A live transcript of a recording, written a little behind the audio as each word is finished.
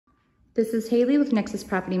This is Haley with Nexus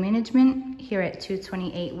Property Management here at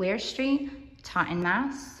 228 Weir Street, Taunton,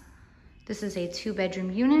 Mass. This is a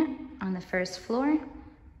 2-bedroom unit on the first floor.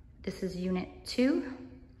 This is unit 2.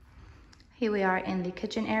 Here we are in the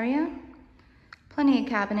kitchen area. Plenty of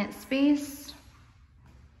cabinet space.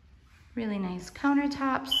 Really nice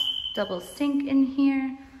countertops, double sink in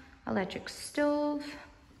here, electric stove.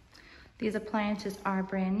 These appliances are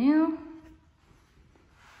brand new.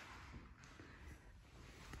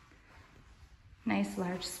 Nice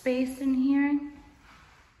large space in here.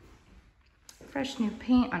 Fresh new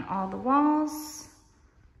paint on all the walls.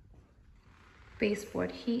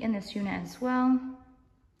 Baseboard heat in this unit as well.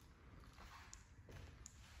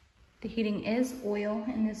 The heating is oil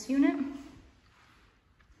in this unit.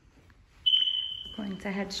 Going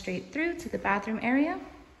to head straight through to the bathroom area.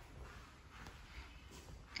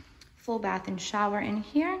 Full bath and shower in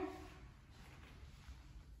here.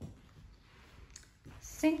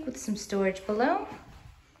 Sink with some storage below.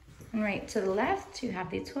 And right to the left, you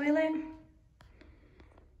have the toilet.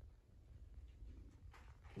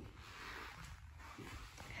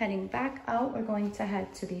 Heading back out, we're going to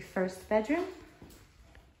head to the first bedroom.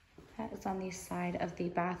 That is on the side of the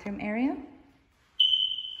bathroom area.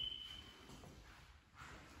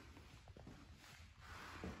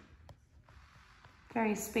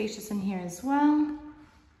 Very spacious in here as well.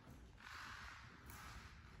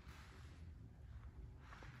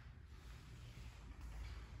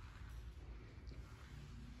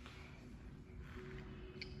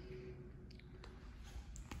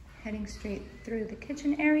 Heading straight through the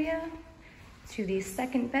kitchen area to the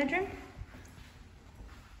second bedroom.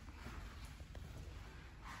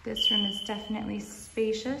 This room is definitely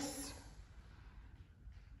spacious.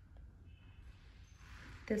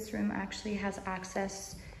 This room actually has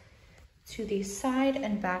access to the side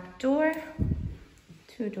and back door.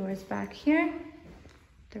 2 doors back here.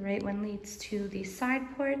 The right one leads to the side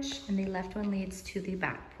porch and the left one leads to the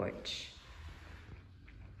back porch.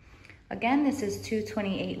 Again, this is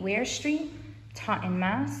 228 Weir Street, Taunton,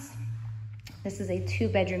 Mass. This is a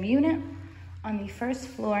 2-bedroom unit on the first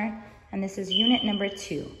floor, and this is unit number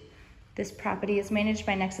 2. This property is managed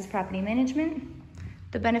by Nexus Property Management.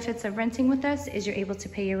 The benefits of renting with us is you're able to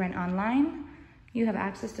pay your rent online. You have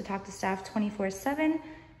access to talk to staff 24/7,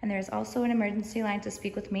 and there is also an emergency line to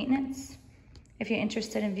speak with maintenance. If you're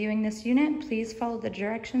interested in viewing this unit, please follow the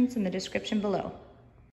directions in the description below.